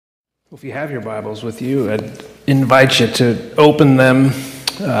Well, if you have your Bibles with you, I'd invite you to open them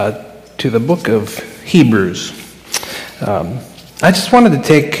to the book of Hebrews. I just wanted to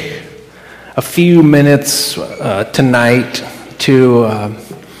take a few minutes tonight to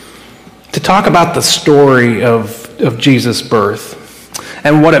talk about the story of Jesus' birth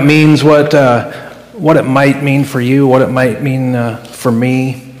and what it means, what it might mean for you, what it might mean for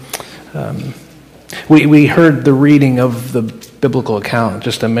me. We heard the reading of the biblical account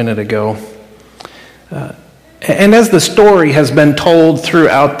just a minute ago. And as the story has been told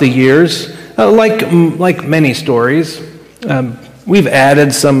throughout the years, like many stories, we've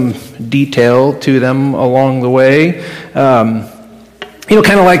added some detail to them along the way. Kind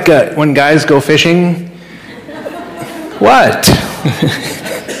of like when guys go fishing. What?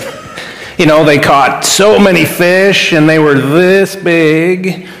 They caught so many fish and they were this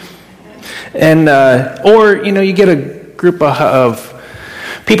big. And you get a group of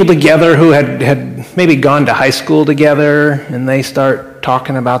people together who had maybe gone to high school together, and they start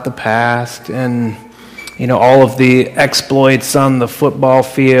talking about the past and all of the exploits on the football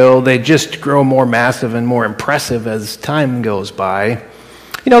field. They just grow more massive and more impressive as time goes by.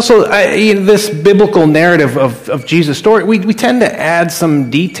 This biblical narrative of Jesus' story, we tend to add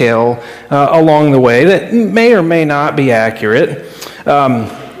some detail along the way that may or may not be accurate.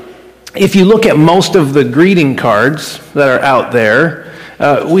 If you look at most of the greeting cards that are out there,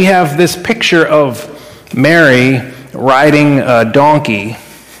 we have this picture of Mary riding a donkey.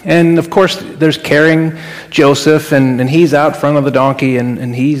 And of course, there's carrying Joseph, and he's out front of the donkey,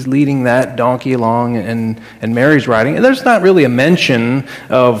 and he's leading that donkey along, and Mary's riding. And there's not really a mention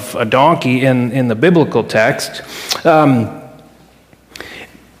of a donkey in the biblical text.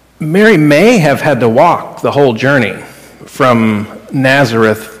 Mary may have had to walk the whole journey from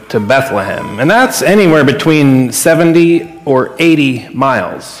Nazareth to Bethlehem, and that's anywhere between 70 or 80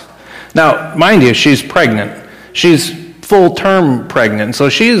 miles. Now, mind you, she's pregnant. She's full-term pregnant, so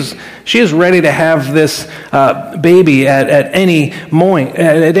she is ready to have this baby at any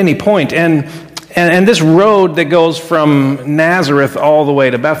point. And this road that goes from Nazareth all the way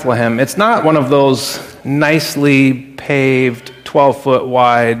to Bethlehem, it's not one of those nicely paved 12-foot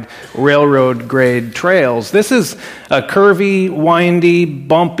wide railroad-grade trails. This is a curvy, windy,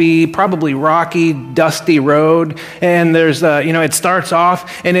 bumpy, probably rocky, dusty road. And there's, it starts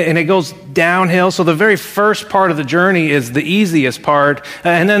off and it goes downhill. So the very first part of the journey is the easiest part.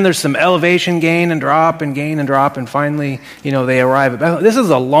 And then there's some elevation gain and drop, and finally, they arrive at Bethlehem. This is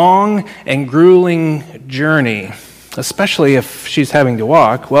a long and grueling journey, especially if she's having to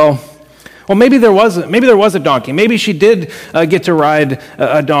walk. Well, maybe there was a donkey. Maybe she did get to ride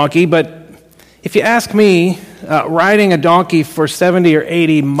a donkey, but if you ask me, riding a donkey for 70 or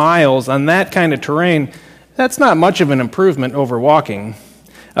 80 miles on that kind of terrain, that's not much of an improvement over walking.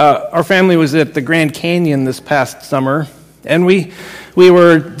 Our family was at the Grand Canyon this past summer, and we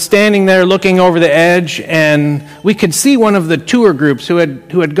were standing there looking over the edge, and we could see one of the tour groups who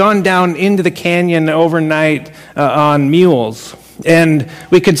had gone down into the canyon overnight on mules. And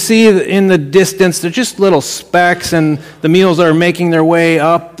we could see in the distance, they're just little specks, and the mules are making their way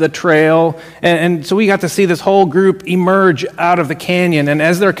up the trail. And so we got to see this whole group emerge out of the canyon. And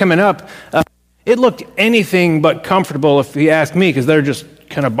as they're coming up, it looked anything but comfortable, if you ask me, because they're just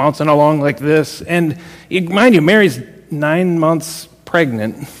kind of bouncing along like this. And mind you, Mary's 9 months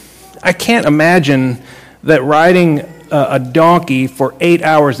pregnant. I can't imagine that riding a donkey for 8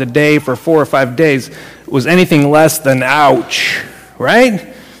 hours a day for 4 or 5 days was anything less than ouch, right? I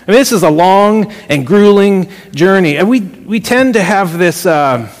mean, this is a long and grueling journey. And we tend to have this, we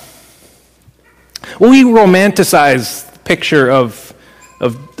romanticize the picture of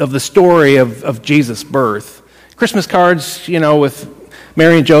the story of Jesus' birth. Christmas cards, with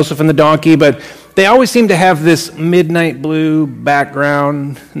Mary and Joseph and the donkey, but they always seem to have this midnight blue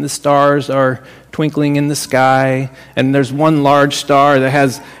background, and the stars are twinkling in the sky, and there's one large star that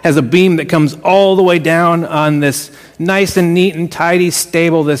has a beam that comes all the way down on this nice and neat and tidy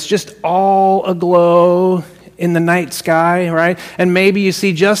stable that's just all aglow in the night sky, right? And maybe you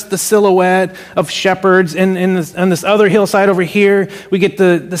see just the silhouette of shepherds, and on this other hillside over here, we get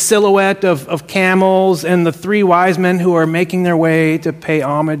the silhouette of camels and the 3 wise men who are making their way to pay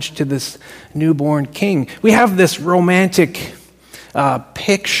homage to this newborn king. We have this romantic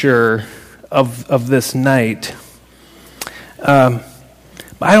picture of this night. But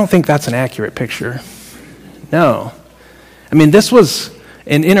I don't think that's an accurate picture. No. I mean, this was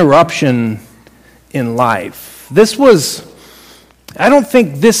an interruption in life. This was I don't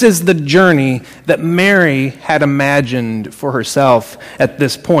think this is the journey that Mary had imagined for herself at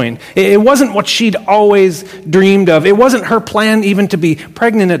this point. It wasn't what she'd always dreamed of. It wasn't her plan even to be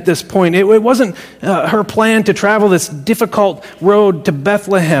pregnant at this point. It wasn't her plan to travel this difficult road to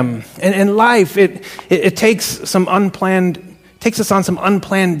Bethlehem. And in life, it takes us on some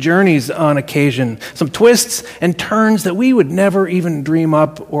unplanned journeys on occasion, some twists and turns that we would never even dream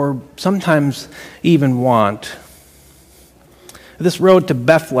up or sometimes even want. This road to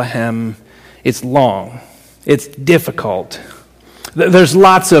Bethlehem, it's long, it's difficult. There's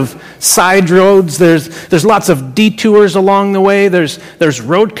lots of side roads, there's lots of detours along the way, there's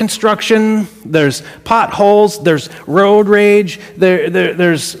road construction, there's potholes, there's road rage,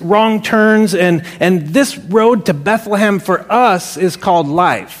 there's wrong turns, and this road to Bethlehem for us is called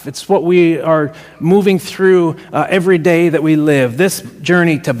life. It's what we are moving through every day that we live. This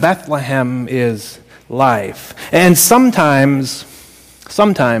journey to Bethlehem is life. And sometimes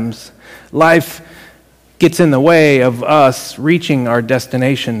life gets in the way of us reaching our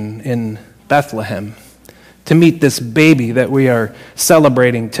destination in Bethlehem to meet this baby that we are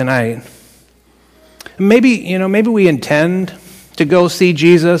celebrating tonight. Maybe we intend to go see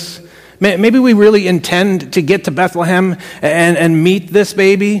Jesus. Maybe we really intend to get to Bethlehem and meet this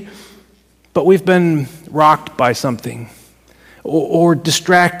baby, but we've been rocked by something or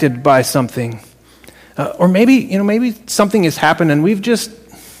distracted by something. Or maybe something has happened and we've just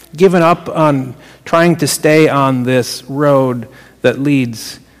given up on trying to stay on this road that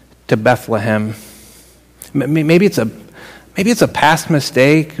leads to Bethlehem. Maybe it's a past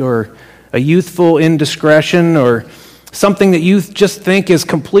mistake or a youthful indiscretion or something that you just think is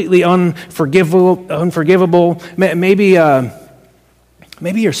completely unforgivable. Maybe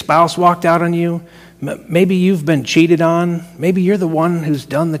your spouse walked out on you. Maybe you've been cheated on. Maybe you're the one who's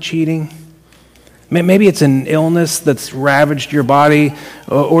done the cheating. Maybe it's an illness that's ravaged your body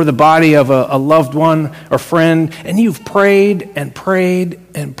or the body of a loved one or friend, and you've prayed and prayed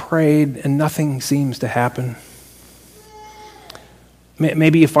and prayed, and nothing seems to happen.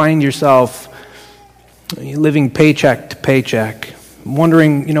 Maybe you find yourself living paycheck to paycheck,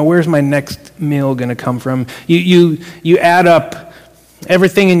 wondering, where's my next meal going to come from? You add up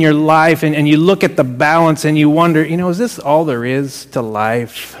everything in your life, and you look at the balance, and you wonder, is this all there is to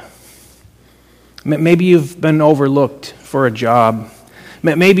life? Maybe you've been overlooked for a job.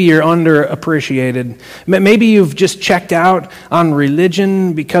 Maybe you're underappreciated. Maybe you've just checked out on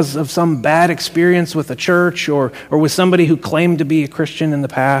religion because of some bad experience with a church or with somebody who claimed to be a Christian in the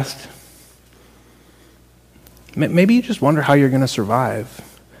past. Maybe you just wonder how you're going to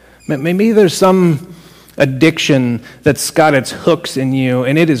survive. Maybe there's some addiction that's got its hooks in you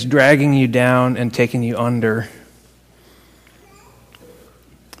and it is dragging you down and taking you under.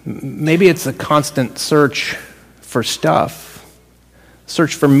 Maybe it's a constant search for stuff,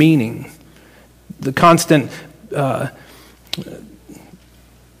 search for meaning, the constant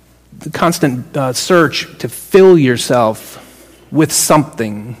search to fill yourself with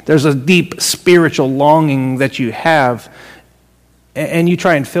something. There's a deep spiritual longing that you have, and you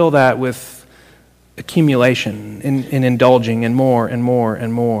try and fill that with accumulation, in indulging in more and more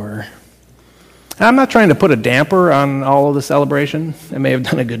and more. I'm not trying to put a damper on all of the celebration. I may have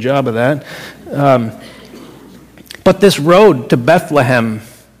done a good job of that. But this road to Bethlehem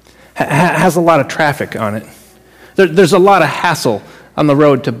has a lot of traffic on it. There's a lot of hassle on the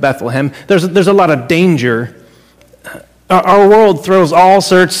road to Bethlehem. There's a lot of danger. Our world throws all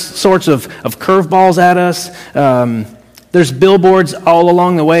sorts of curveballs at us. There's billboards all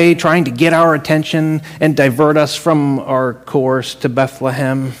along the way trying to get our attention and divert us from our course to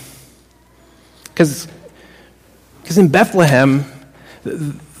Bethlehem. Because in Bethlehem,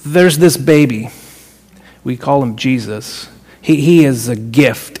 there's this baby. We call him Jesus. He is a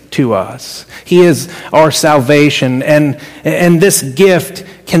gift to us. He is our salvation. And this gift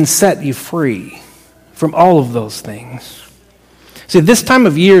can set you free from all of those things. See, this time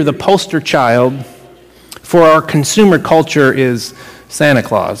of year, the poster child for our consumer culture is Santa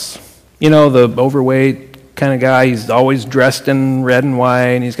Claus. The overweight kind of guy. He's always dressed in red and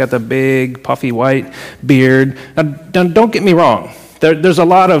white, and he's got the big, puffy white beard. Now, don't get me wrong. There's a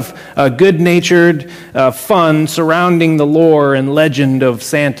lot of good-natured fun surrounding the lore and legend of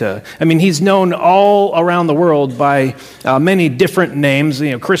Santa. I mean, he's known all around the world by many different names.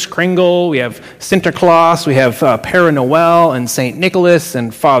 Kris Kringle, we have Sinterklaas, we have Père Noël and St. Nicholas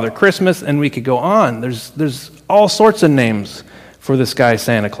and Father Christmas, and we could go on. There's all sorts of names for this guy,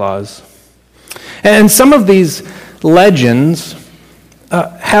 Santa Claus. And some of these legends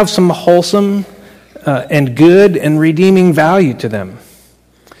have some wholesome and good and redeeming value to them.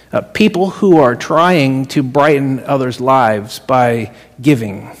 people who are trying to brighten others' lives by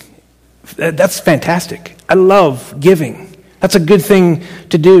giving. That's fantastic. I love giving. That's a good thing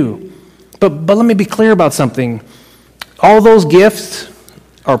to do. But let me be clear about something. All those gifts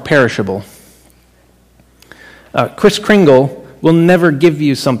are perishable. Kris Kringle will never give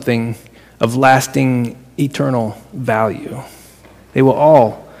you something of lasting eternal value. They will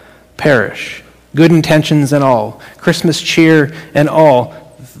all perish. Good intentions and all. Christmas cheer and all.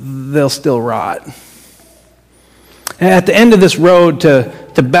 They'll still rot. At the end of this road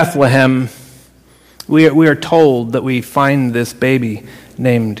to Bethlehem, we are told that we find this baby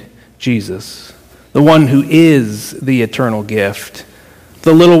named Jesus, the one who is the eternal gift,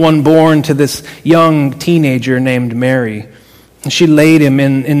 the little one born to this young teenager named Mary. And she laid him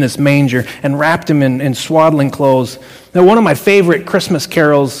in this manger and wrapped him in swaddling clothes. Now, one of my favorite Christmas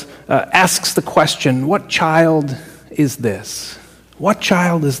carols asks the question, what child is this? What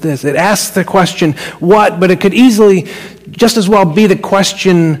child is this? It asks the question, what? But it could easily just as well be the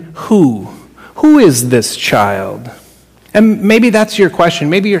question, who? Who is this child? And maybe that's your question.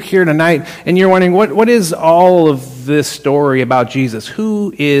 Maybe you're here tonight and you're wondering, what is all of this story about Jesus?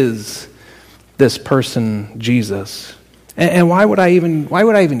 Who is this person, Jesus? And why would I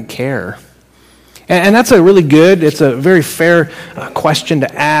even care? And that's it's a very fair question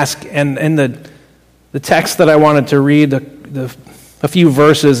to ask. And the text that I wanted to read, a few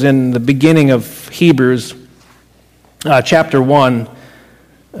verses in the beginning of Hebrews, chapter 1,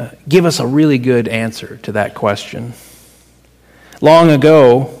 give us a really good answer to that question. Long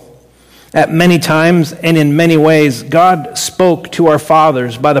ago, at many times and in many ways, God spoke to our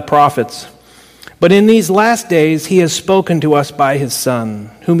fathers by the prophets. But in these last days, he has spoken to us by his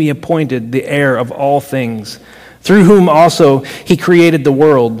Son, whom he appointed the heir of all things, through whom also he created the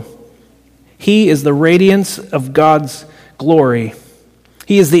world. He is the radiance of God's glory.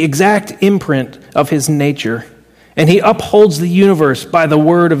 He is the exact imprint of his nature, and he upholds the universe by the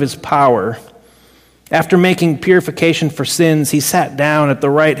word of his power. After making purification for sins, he sat down at the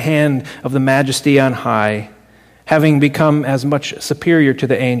right hand of the Majesty on high, having become as much superior to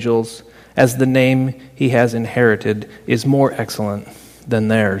the angels as the name he has inherited is more excellent than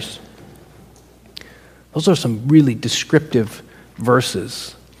theirs. Those are some really descriptive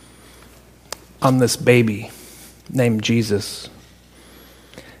verses on this baby named Jesus.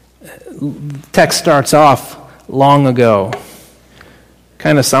 The text starts off long ago.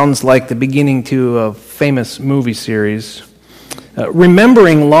 Kind of sounds like the beginning to a famous movie series.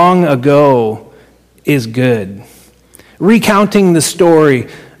 Remembering long ago is good. Recounting the story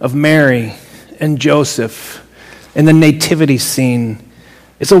of Mary and Joseph and the nativity scene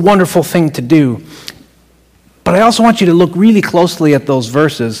is a wonderful thing to do. But I also want you to look really closely at those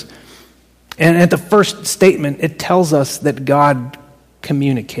verses. And at the first statement, it tells us that God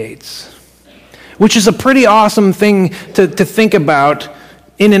communicates, which is a pretty awesome thing to think about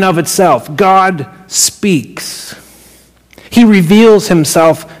in and of itself. God speaks. He reveals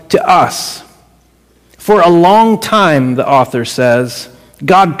himself to us. For a long time, the author says,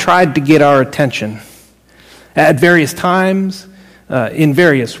 God tried to get our attention. At various times, in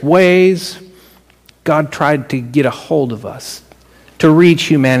various ways, God tried to get a hold of us, to reach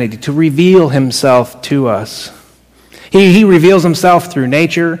humanity, to reveal himself to us. He reveals himself through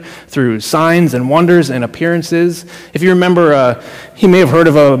nature, through signs and wonders and appearances. If you remember, you may have heard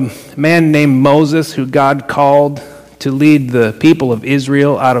of a man named Moses who God called to lead the people of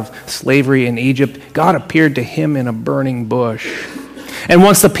Israel out of slavery in Egypt. God appeared to him in a burning bush. And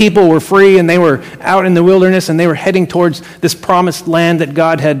once the people were free and they were out in the wilderness and they were heading towards this promised land that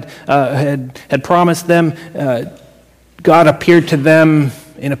God had promised them, God appeared to them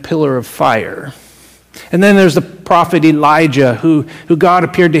in a pillar of fire. And then there's the prophet Elijah who God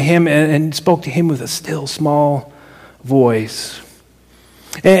appeared to him and spoke to him with a still small voice.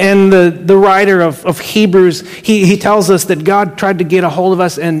 And the writer of Hebrews, he tells us that God tried to get a hold of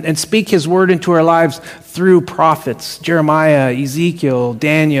us and speak his word into our lives through prophets. Jeremiah, Ezekiel,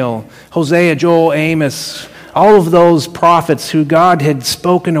 Daniel, Hosea, Joel, Amos, all of those prophets who God had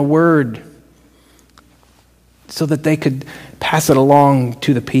spoken a word so that they could pass it along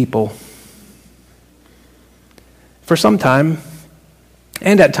to the people. For some time,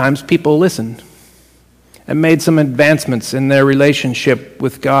 and at times, people listened and made some advancements in their relationship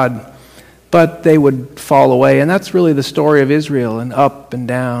with God, but they would fall away. And that's really the story of Israel, an up and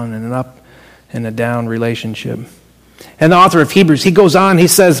down and an up and a down relationship. And the author of Hebrews, he goes on, he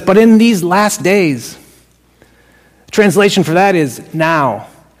says, but in these last days, the translation for that is now,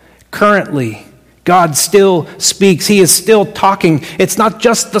 currently, God still speaks. He is still talking. It's not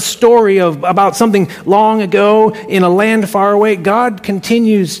just the story about something long ago in a land far away. God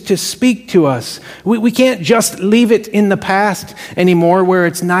continues to speak to us. We can't just leave it in the past anymore where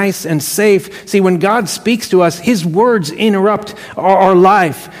it's nice and safe. See, when God speaks to us, his words interrupt our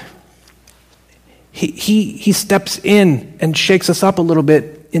life. He steps in and shakes us up a little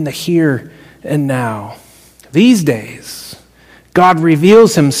bit in the here and now. These days, God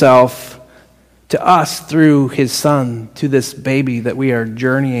reveals himself to us through his Son, to this baby that we are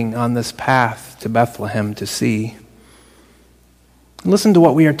journeying on this path to Bethlehem to see. Listen to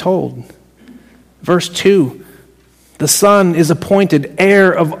what we are told. Verse 2, the Son is appointed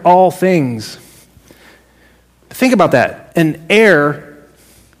heir of all things. Think about that. An heir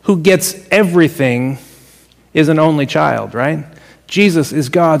who gets everything is an only child, right? Jesus is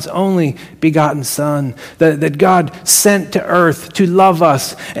God's only begotten Son that God sent to earth to love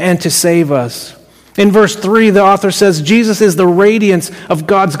us and to save us. In verse 3, the author says, Jesus is the radiance of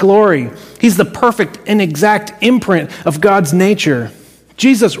God's glory. He's the perfect and exact imprint of God's nature.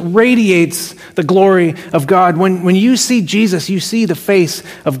 Jesus radiates the glory of God. When you see Jesus, you see the face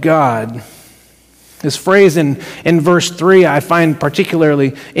of God. This phrase in verse 3 I find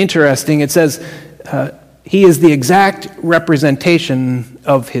particularly interesting. It says, he is the exact representation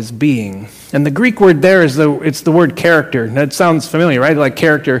of his being. And the Greek word there is it's the word character. Now, it sounds familiar, right? Like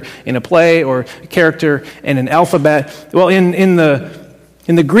character in a play or character in an alphabet. Well, in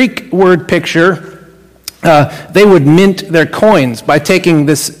the Greek word picture, they would mint their coins by taking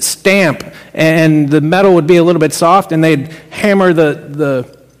this stamp, and the metal would be a little bit soft, and they'd hammer the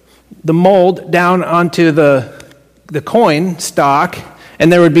mold down onto the coin stock,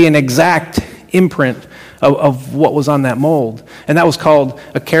 and there would be an exact imprint of what was on that mold. And that was called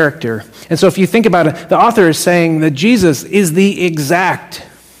a character. And so if you think about it, the author is saying that Jesus is the exact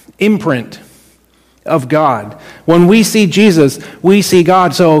imprint of God. When we see Jesus, we see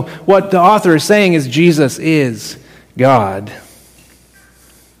God. So what the author is saying is Jesus is God.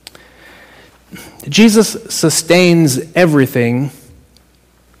 Jesus sustains everything.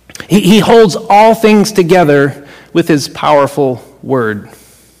 He holds all things together with his powerful word.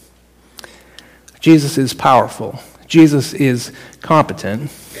 Jesus is powerful. Jesus is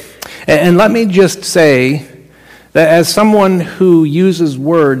competent. And let me just say that as someone who uses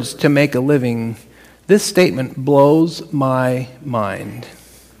words to make a living, this statement blows my mind.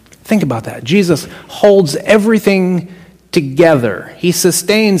 Think about that. Jesus holds everything together. He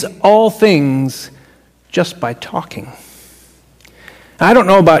sustains all things just by talking. I don't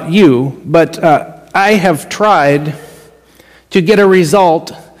know about you, but I have tried to get a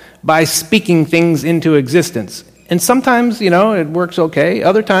result by speaking things into existence. And sometimes, it works okay.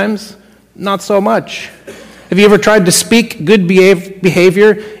 Other times, not so much. Have you ever tried to speak good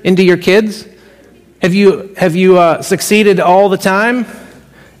behavior into your kids? Have you succeeded all the time?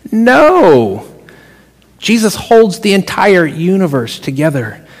 No. Jesus holds the entire universe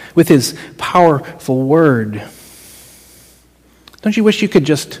together with his powerful word. Don't you wish you could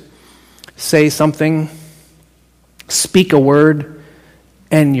just say something, speak a word,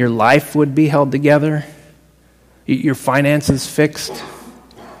 and your life would be held together? Your finances fixed,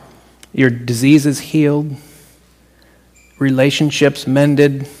 your diseases healed, relationships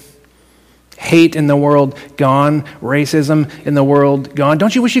mended, hate in the world gone, racism in the world gone.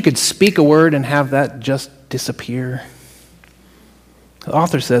 Don't you wish you could speak a word and have that just disappear? The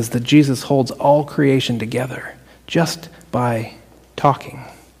author says that Jesus holds all creation together just by talking.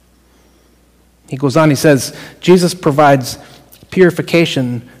 He goes on, he says, Jesus provides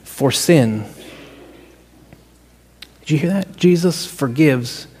purification for sin. Did you hear that? Jesus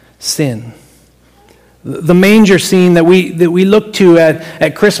forgives sin. The manger scene that we look to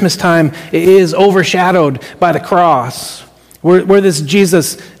at Christmas time is overshadowed by the cross, where this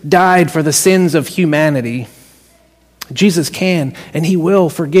Jesus died for the sins of humanity. Jesus can and he will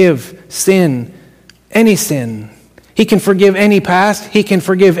forgive sin, any sin. He can forgive any past. He can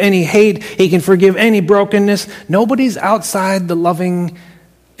forgive any hate. He can forgive any brokenness. Nobody's outside the loving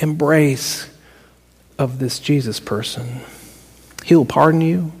embrace of this Jesus person. He'll pardon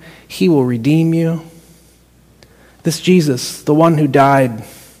you. He will redeem you. This Jesus, the one who died,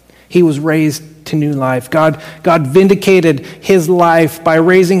 he was raised to new life. God vindicated his life by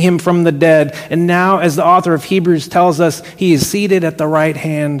raising him from the dead. And now, as the author of Hebrews tells us, he is seated at the right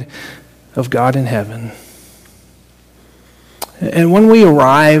hand of God in heaven. And when we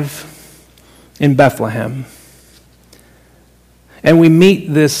arrive in Bethlehem and we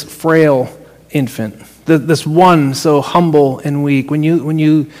meet this frail infant, this one so humble and weak, when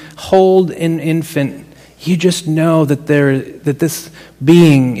you hold an infant, you just know that this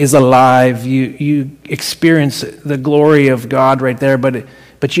being is alive. You experience the glory of God right there,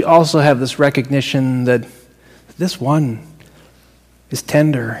 but you also have this recognition that this one is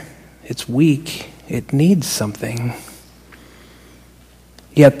tender, it's weak, it needs something.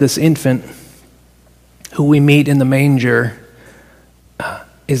 Yet this infant who we meet in the manger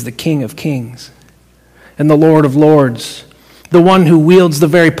is the King of Kings and the Lord of Lords, the one who wields the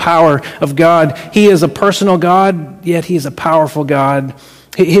very power of God. He is a personal God, yet he is a powerful God.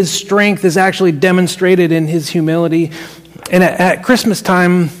 His strength is actually demonstrated in his humility. And at Christmas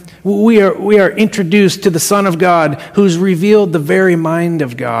time, we are introduced to the Son of God, who's revealed the very mind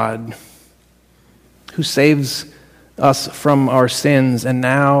of God, who saves us from our sins and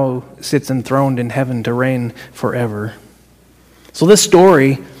now sits enthroned in heaven to reign forever. So this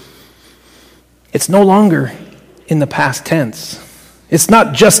story, it's no longer in the past tense. It's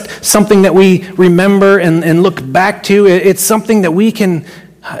not just something that we remember and look back to. It's something that we can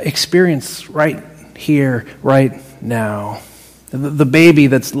experience right here, right now. The baby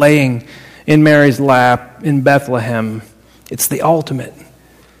that's laying in Mary's lap in Bethlehem, it's the ultimate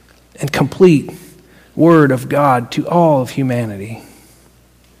and complete Word of God to all of humanity.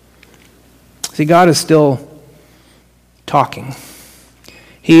 See, God is still talking.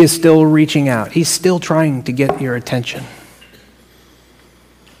 He is still reaching out. He's still trying to get your attention.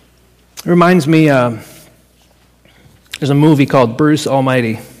 It reminds me, there's a movie called Bruce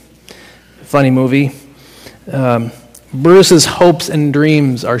Almighty. Funny movie. Bruce's hopes and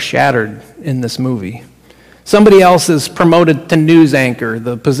dreams are shattered in this movie. Somebody else is promoted to news anchor,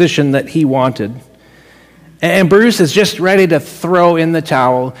 the position that he wanted. And Bruce is just ready to throw in the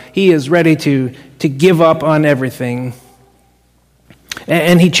towel. He is ready to give up on everything.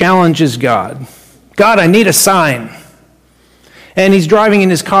 And he challenges God. God, I need a sign. And he's driving in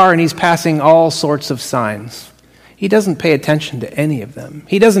his car and he's passing all sorts of signs. He doesn't pay attention to any of them.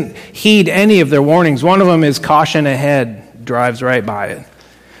 He doesn't heed any of their warnings. One of them is caution ahead, drives right by it.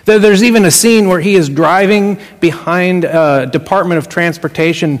 There's even a scene where he is driving behind a Department of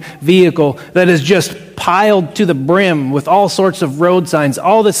Transportation vehicle that is just piled to the brim with all sorts of road signs,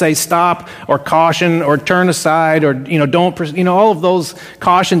 all that say stop or caution or turn aside or don't, all of those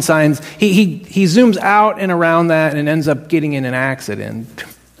caution signs. He zooms out and around that and ends up getting in an accident.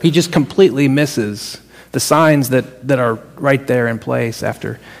 He just completely misses the signs that are right there in place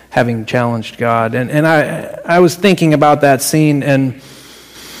after having challenged God. And I was thinking about that scene, and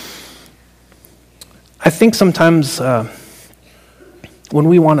I think sometimes when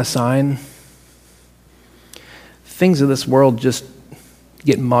we want a sign, things of this world just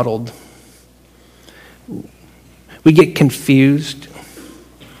get muddled. We get confused.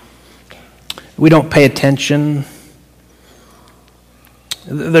 We don't pay attention.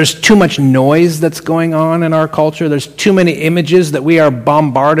 There's too much noise that's going on in our culture. There's too many images that we are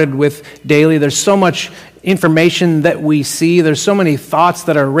bombarded with daily. There's so much information that we see. There's so many thoughts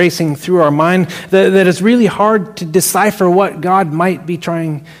that are racing through our mind that it's really hard to decipher what God might be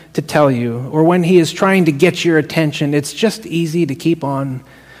trying to tell you, or when he is trying to get your attention. It's just easy to keep on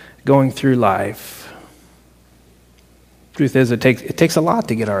going through life. Truth is, it takes a lot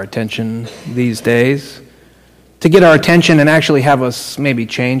to get our attention these days. To get our attention and actually have us maybe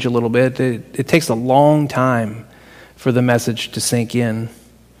change a little bit, it takes a long time for the message to sink in.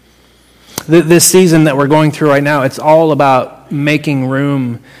 This season that we're going through right now, it's all about making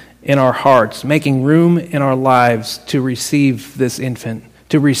room in our hearts, making room in our lives to receive this infant,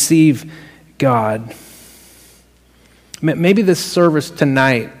 to receive God. Maybe this service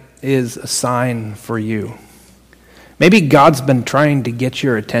tonight is a sign for you. Maybe God's been trying to get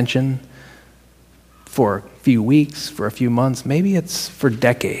your attention for a few weeks, for a few months. Maybe it's for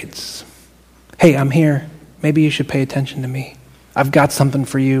decades. Hey, I'm here. Maybe you should pay attention to me. I've got something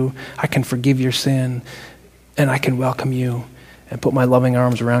for you. I can forgive your sin, and I can welcome you and put my loving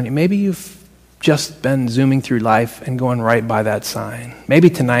arms around you. Maybe you've just been zooming through life and going right by that sign. Maybe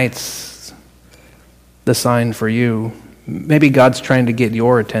tonight's the sign for you. Maybe God's trying to get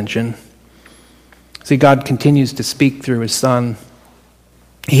your attention. See, God continues to speak through his Son.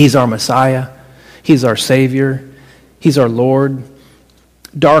 He's our Messiah. He's our Savior. He's our Lord.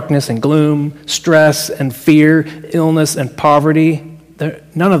 Darkness and gloom, stress and fear, illness and poverty,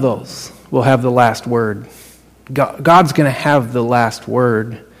 none of those will have the last word. God's going to have the last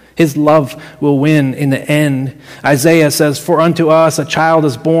word. His love will win in the end. Isaiah says, "For unto us a child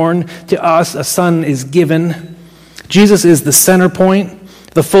is born, to us a son is given." Jesus is the center point,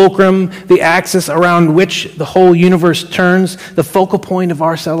 the fulcrum, the axis around which the whole universe turns, the focal point of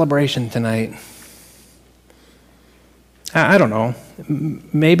our celebration tonight. I don't know.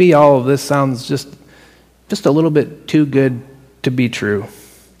 Maybe all of this sounds just just a little bit too good to be true.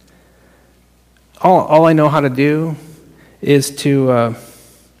 All I know how to do is to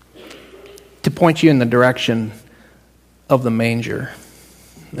point you in the direction of the manger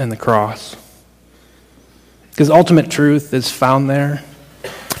and the cross. Because ultimate truth is found there.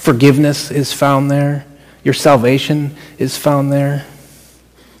 Forgiveness is found there. Your salvation is found there.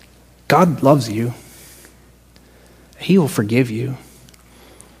 God loves you. He will forgive you.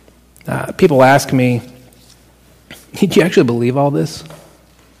 People ask me, did you actually believe all this?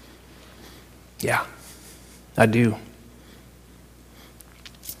 Yeah, I do.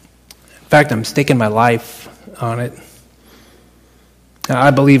 In fact, I'm staking my life on it.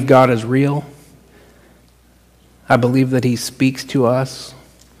 I believe God is real. I believe that He speaks to us.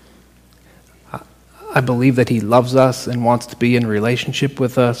 I believe that He loves us and wants to be in relationship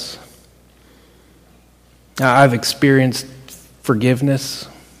with us. I've experienced forgiveness.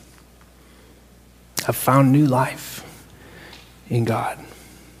 I've found new life in God.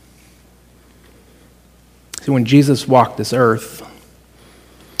 See, when Jesus walked this earth,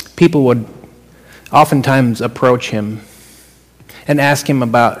 people would oftentimes approach Him and ask Him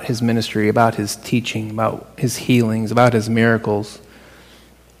about His ministry, about His teaching, about His healings, about His miracles.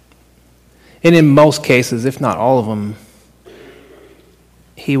 And in most cases, if not all of them,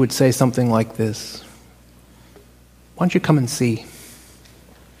 He would say something like this: why don't you come and see?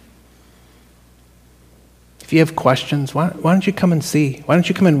 If you have questions, why don't you come and see? Why don't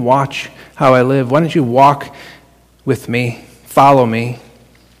you come and watch how I live? Why don't you walk with me, follow me?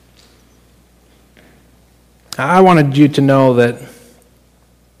 I wanted you to know that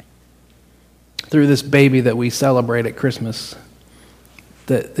through this baby that we celebrate at Christmas,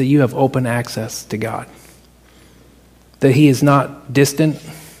 that you have open access to God. That He is not distant,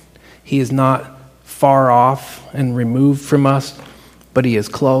 He is not far off and removed from us, but He is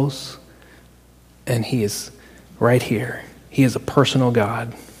close, and He is right here. He is a personal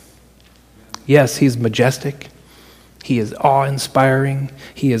God. Yes, He's majestic. He is awe-inspiring.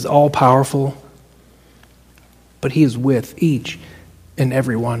 He is all-powerful. But He is with each and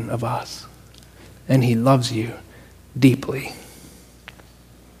every one of us. And He loves you deeply.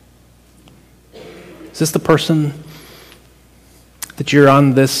 Is this the person that you're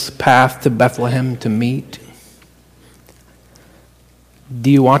on this path to Bethlehem to meet?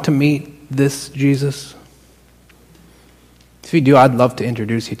 Do you want to meet this Jesus? If you do, I'd love to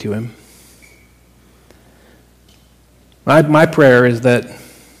introduce you to Him. My prayer is that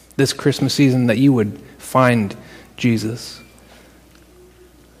this Christmas season that you would find Jesus.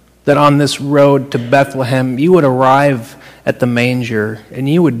 That on this road to Bethlehem, you would arrive at the manger and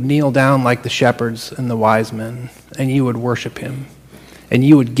you would kneel down like the shepherds and the wise men, and you would worship Him, and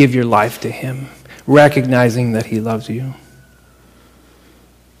you would give your life to Him, recognizing that He loves you.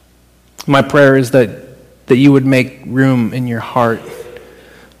 My prayer is that you would make room in your heart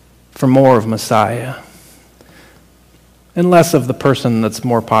for more of Messiah and less of the person that's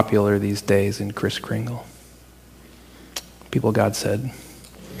more popular these days in Kris Kringle. People of God said,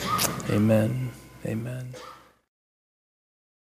 amen, amen.